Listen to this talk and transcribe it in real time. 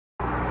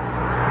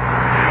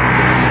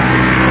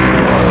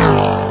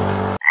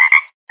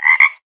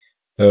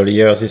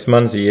Earlier this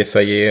month, the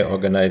FIA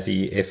organized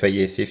the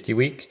FIA Safety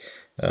Week,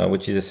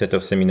 which is a set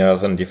of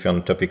seminars on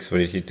different topics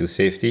related to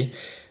safety.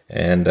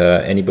 And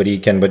anybody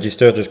can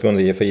register. Just go on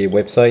the FIA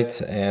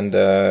website and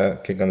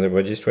click on the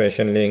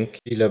registration link.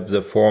 Fill up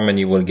the form and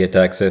you will get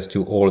access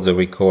to all the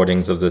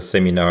recordings of the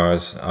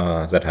seminars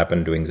that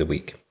happen during the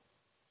week.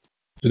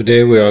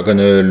 Today we are going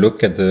to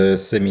look at the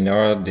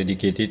seminar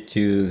dedicated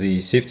to the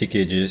safety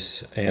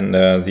cages and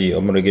the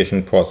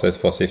homologation process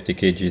for safety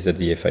cages at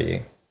the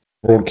FIA.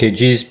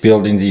 Rollcages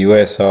built in the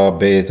US are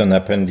based on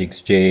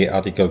Appendix J,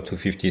 Article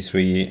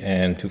 253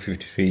 and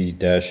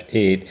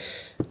 253-8,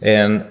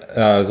 and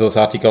those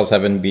articles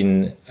haven't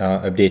been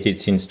updated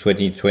since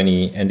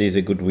 2020, and there's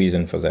a good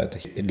reason for that.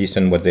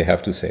 Listen what they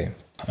have to say.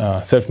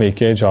 Self-made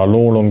cages are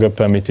no longer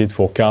permitted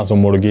for cars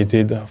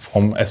homologated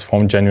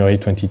from January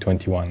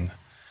 2021.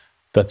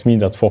 That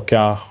means that for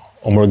cars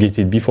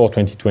homologated before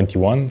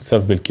 2021,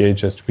 self-built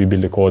cage has to be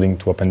built according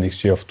to Appendix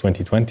J of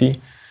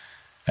 2020.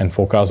 And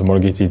for cars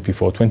homologated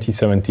before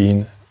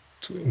 2017,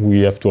 we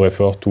have to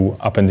refer to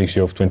Appendix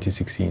J of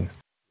 2016.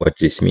 What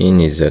this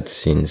means is that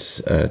since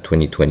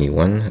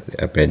 2021,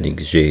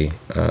 Appendix J,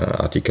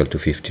 Article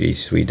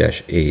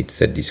 253-8,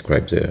 that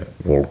describes the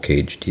roll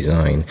cage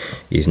design,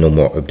 is no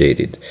more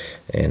updated.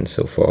 And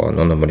so for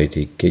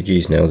non-homologated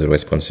cages, now the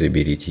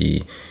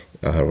responsibility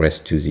rests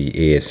to the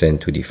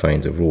ASN to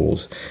define the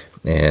rules.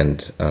 And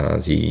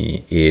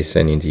the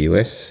ASN in the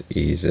US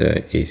is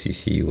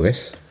ACC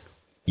US.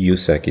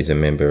 USAC is a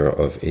member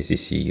of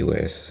ACC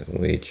US,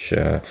 which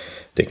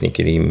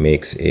technically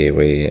makes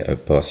ARA a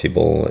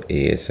possible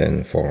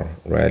ASN for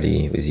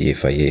rally with the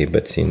FIA,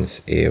 but since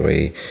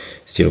ARA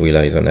still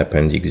relies on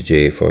Appendix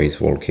J for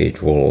its roll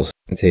cage rules,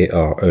 they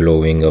are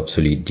allowing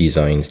obsolete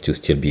designs to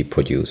still be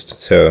produced.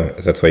 So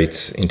that's why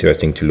it's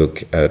interesting to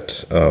look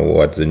at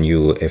what the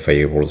new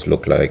FIA rules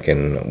look like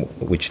and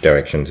which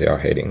direction they are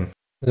heading.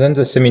 Then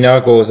the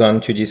seminar goes on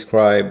to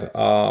describe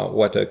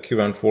what a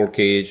current roll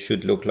cage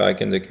should look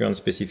like and the current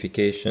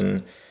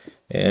specification.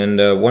 And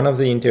one of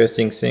the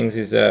interesting things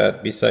is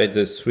that besides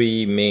the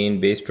three main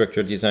base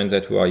structure designs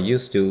that we are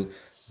used to,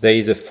 there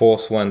is a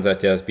fourth one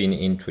that has been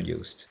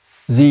introduced.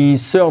 The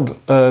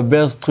third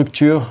base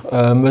structure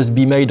must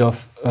be made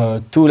of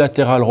two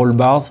lateral roll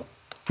bars,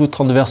 two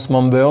transverse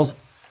members,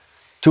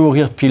 two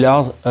rear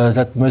pillars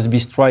that must be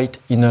straight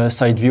in a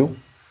side view,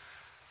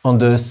 on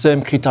the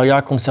same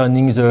criteria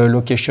concerning the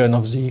location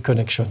of the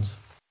connections.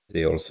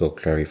 They also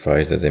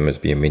clarify that there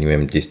must be a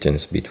minimum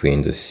distance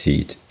between the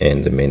seat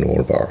and the main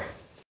roll bar.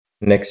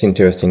 Next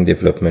interesting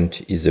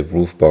development is the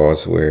roof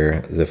bars,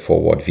 where the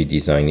forward V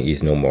design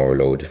is no more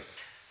allowed.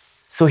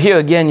 So here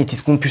again it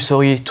is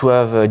compulsory to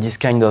have this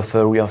kind of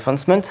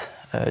reinforcement.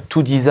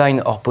 Two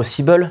designs are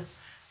possible.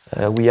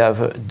 We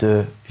have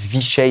the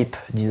V-shape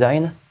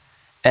design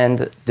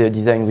and the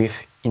design with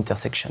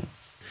intersection.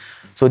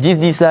 So this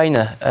design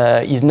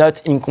is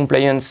not in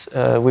compliance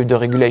with the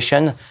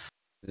regulation.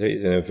 There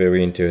is a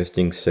very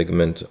interesting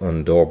segment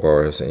on door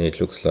bars, and it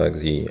looks like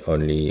the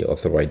only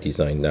authorized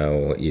design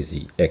now is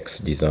the X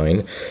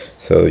design.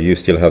 So you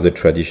still have the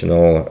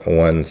traditional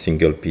one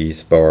single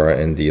piece bar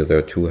and the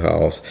other two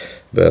halves,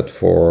 but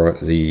for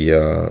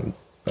the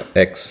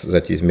X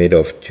that is made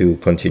of two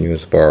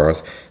continuous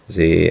bars,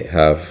 they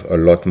have a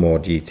lot more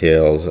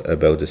details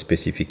about the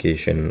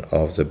specification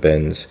of the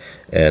bends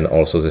and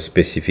also the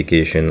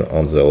specification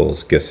on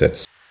those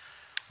gussets.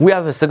 We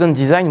have a second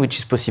design which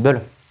is possible.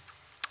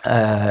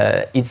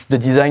 It's the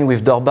design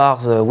with door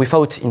bars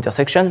without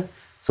intersection.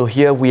 So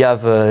here we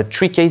have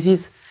three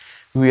cases.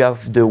 We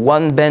have the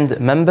one bend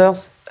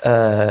members,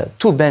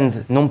 two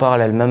bend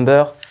non-parallel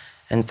members,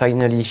 and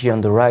finally here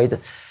on the right,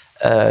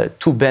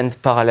 two bend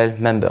parallel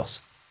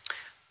members.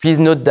 Please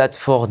note that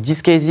for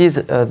these cases,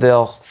 there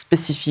are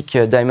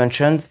specific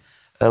dimensions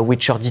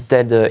which are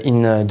detailed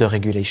in the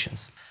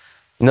regulations.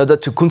 In order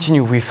to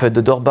continue with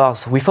the door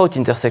bars without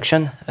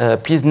intersection,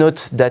 please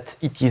note that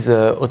it is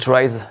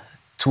authorized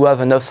to have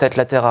an offset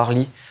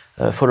laterally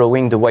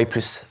following the Y+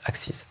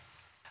 axis.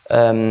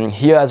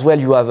 Here as well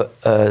you have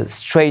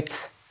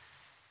straight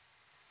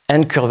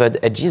and curved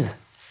edges,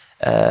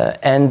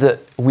 and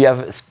we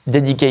have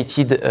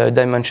dedicated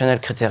dimensional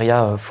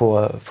criteria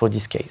for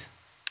this case.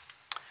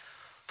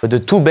 For the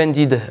two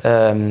bended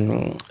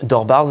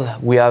door bars,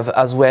 we have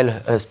as well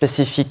a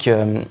specific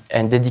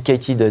and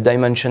dedicated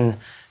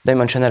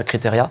dimensional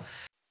criteria.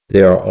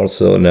 There are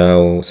also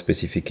now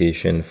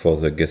specifications for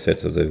the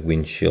gussets of the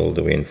windshield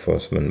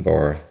reinforcement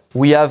bar.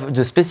 We have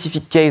the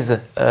specific case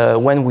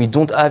when we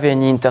don't have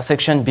any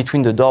intersection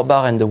between the door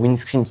bar and the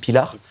windscreen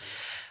pillar.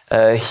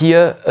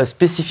 Here, a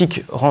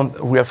specific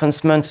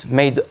reinforcement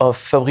made of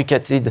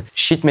fabricated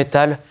sheet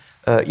metal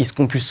is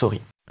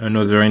compulsory.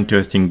 Another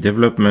interesting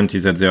development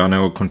is that they are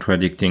now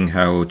contradicting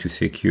how to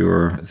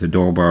secure the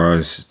door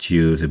bars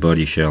to the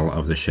body shell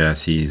of the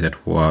chassis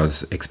that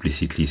was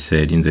explicitly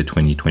said in the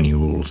 2020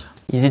 rules.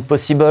 Is it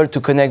possible to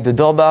connect the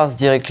door bars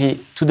directly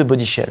to the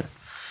body shell?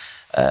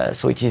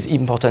 So it is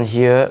important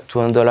here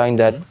to underline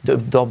that the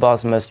door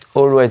bars must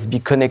always be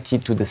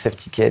connected to the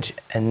safety cage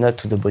and not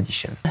to the body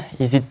shell.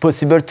 Is it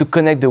possible to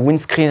connect the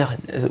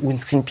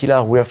windscreen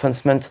pillar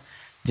reinforcement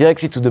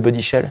directly to the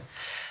body shell?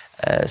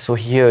 So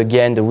here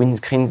again, the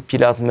windscreen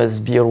pillars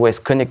must be always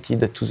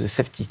connected to the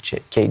safety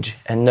cage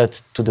and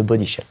not to the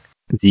body shell.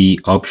 The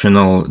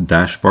optional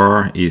dash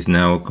bar is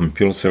now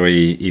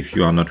compulsory if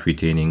you are not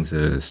retaining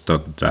the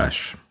stock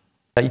dash.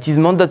 It is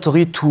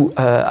mandatory to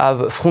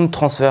have front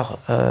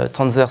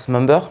transverse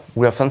member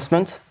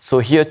reinforcement. So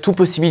here two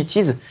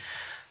possibilities.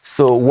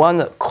 So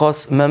one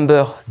cross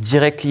member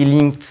directly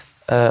linked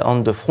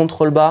on the front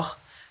roll bar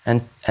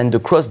and the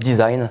cross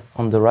design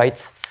on the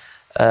right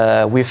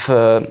with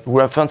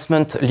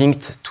reinforcement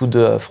linked to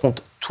the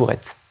front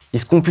turret.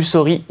 It's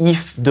compulsory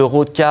if the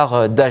road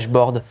car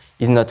dashboard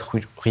is not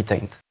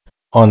retained.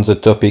 On the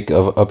topic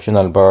of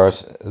optional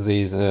bars, there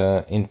is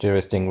an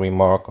interesting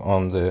remark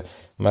on the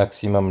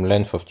maximum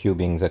length of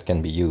tubing that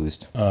can be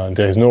used.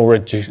 There is no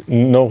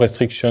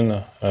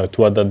restriction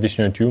to add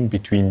additional tube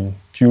between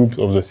tubes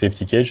of the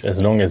safety cage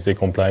as long as they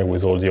comply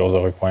with all the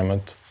other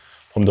requirements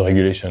from the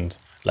regulations,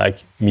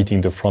 like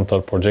meeting the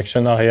frontal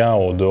projection area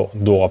or the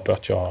door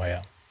aperture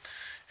area,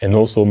 and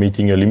also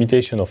meeting a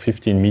limitation of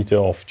 15 meters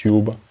of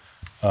tube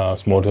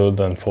smaller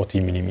than 40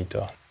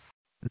 millimeters.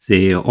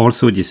 They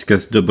also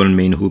discuss double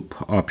main hoop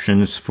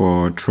options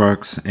for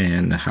trucks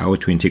and how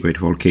to integrate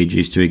roll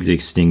cages to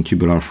existing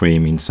tubular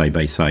frame in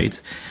side-by-side.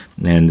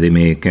 And they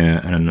make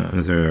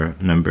another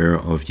number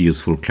of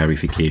useful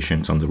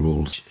clarifications on the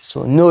rules.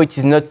 So no, it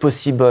is not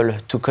possible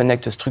to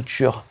connect a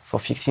structure for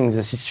fixing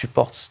the seat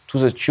supports to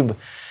the tube,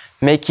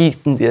 making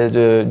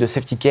the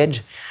safety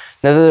cage.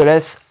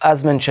 Nevertheless,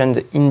 as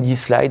mentioned in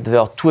this slide, there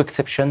are two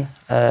exceptions.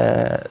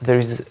 There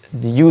is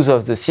the use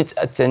of the seat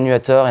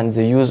attenuator and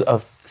the use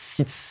of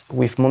seats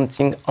with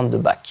mounting on the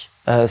back.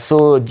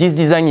 So this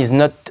design is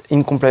not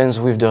in compliance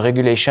with the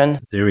regulation.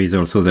 There is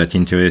also that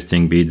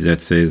interesting bit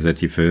that says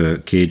that if a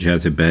cage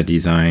has a bad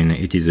design,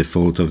 it is the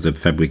fault of the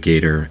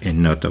fabricator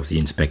and not of the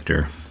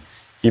inspector.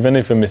 Even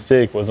if a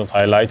mistake was not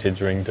highlighted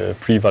during the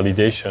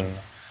pre-validation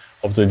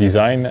of the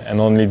design and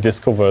only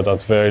discovered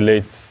at very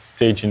late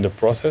stage in the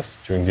process,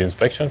 during the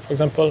inspection, for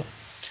example,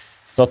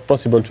 it's not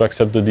possible to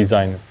accept the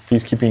design.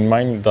 Please keep in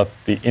mind that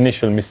the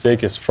initial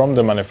mistake is from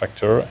the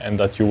manufacturer and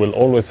that you will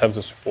always have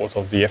the support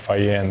of the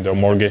FIA and the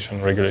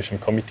Homologation Regulation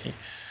Committee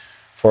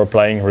for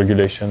applying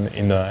regulation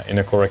in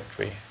a correct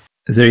way.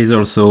 There is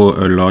also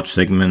a large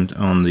segment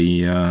on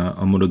the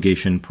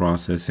homologation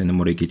process in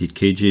homologated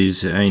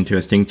cages.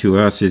 Interesting to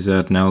us is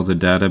that now the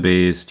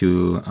database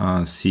to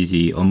see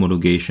the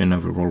homologation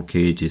of a roll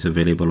cage is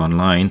available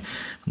online,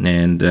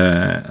 and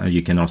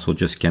you can also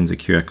just scan the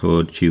QR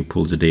code to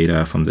pull the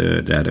data from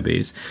the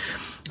database.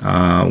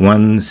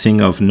 One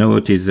thing of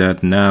note is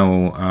that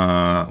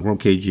now roll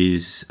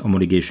cages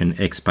homologation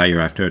expire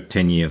after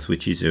 10 years,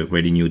 which is a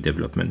really new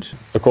development.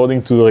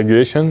 According to the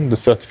regulation, the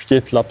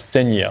certificate lasts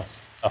 10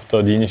 years.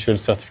 After the initial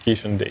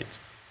certification date.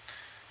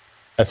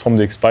 As from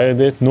the expiry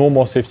date, no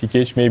more safety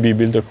cage may be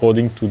built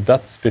according to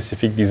that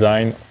specific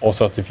design or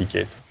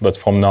certificate. But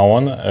from now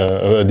on,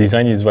 a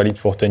design is valid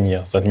for 10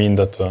 years. That means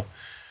that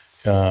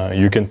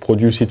you can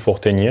produce it for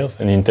 10 years,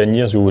 and in 10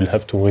 years you will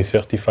have to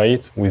recertify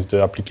it with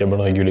the applicable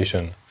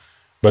regulation.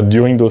 But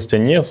during those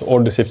 10 years,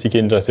 all the safety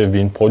cages that have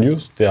been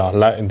produced, they are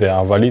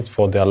valid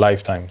for their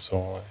lifetime.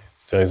 So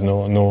there is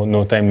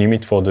no time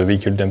limit for the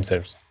vehicle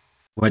themselves.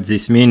 What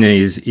this means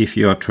is if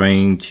you are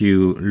trying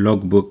to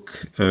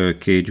logbook a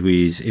cage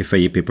with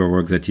FIA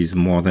paperwork that is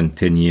more than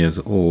 10 years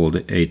old,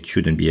 it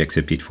shouldn't be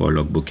accepted for a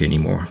logbook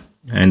anymore.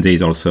 And there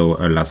is also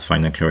a last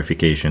final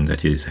clarification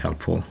that is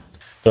helpful.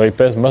 The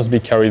repairs must be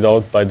carried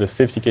out by the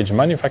safety cage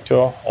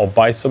manufacturer or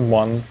by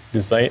someone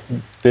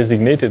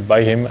designated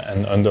by him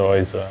and under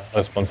his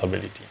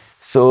responsibility.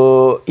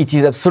 So it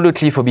is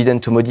absolutely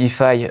forbidden to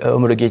modify a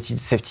homologated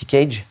safety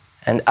cage.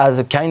 And as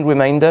a kind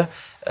reminder,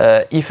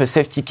 if a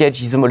safety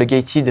cage is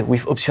homologated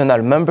with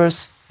optional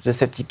members, the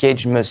safety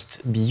cage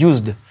must be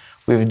used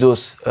with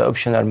those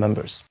optional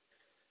members.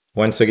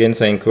 Once again,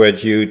 I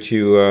encourage you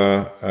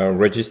to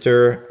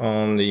register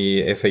on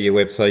the FIA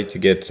website to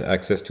get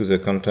access to the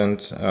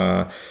content.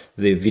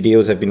 The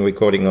videos have been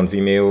recording on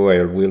Vimeo.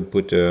 I will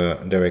put a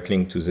direct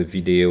link to the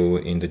video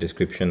in the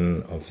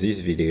description of this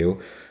video.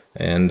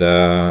 And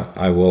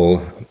I will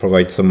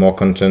provide some more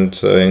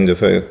content in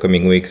the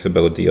coming weeks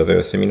about the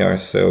other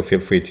seminars. So feel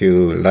free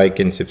to like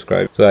and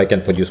subscribe so I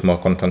can produce more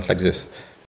content like this.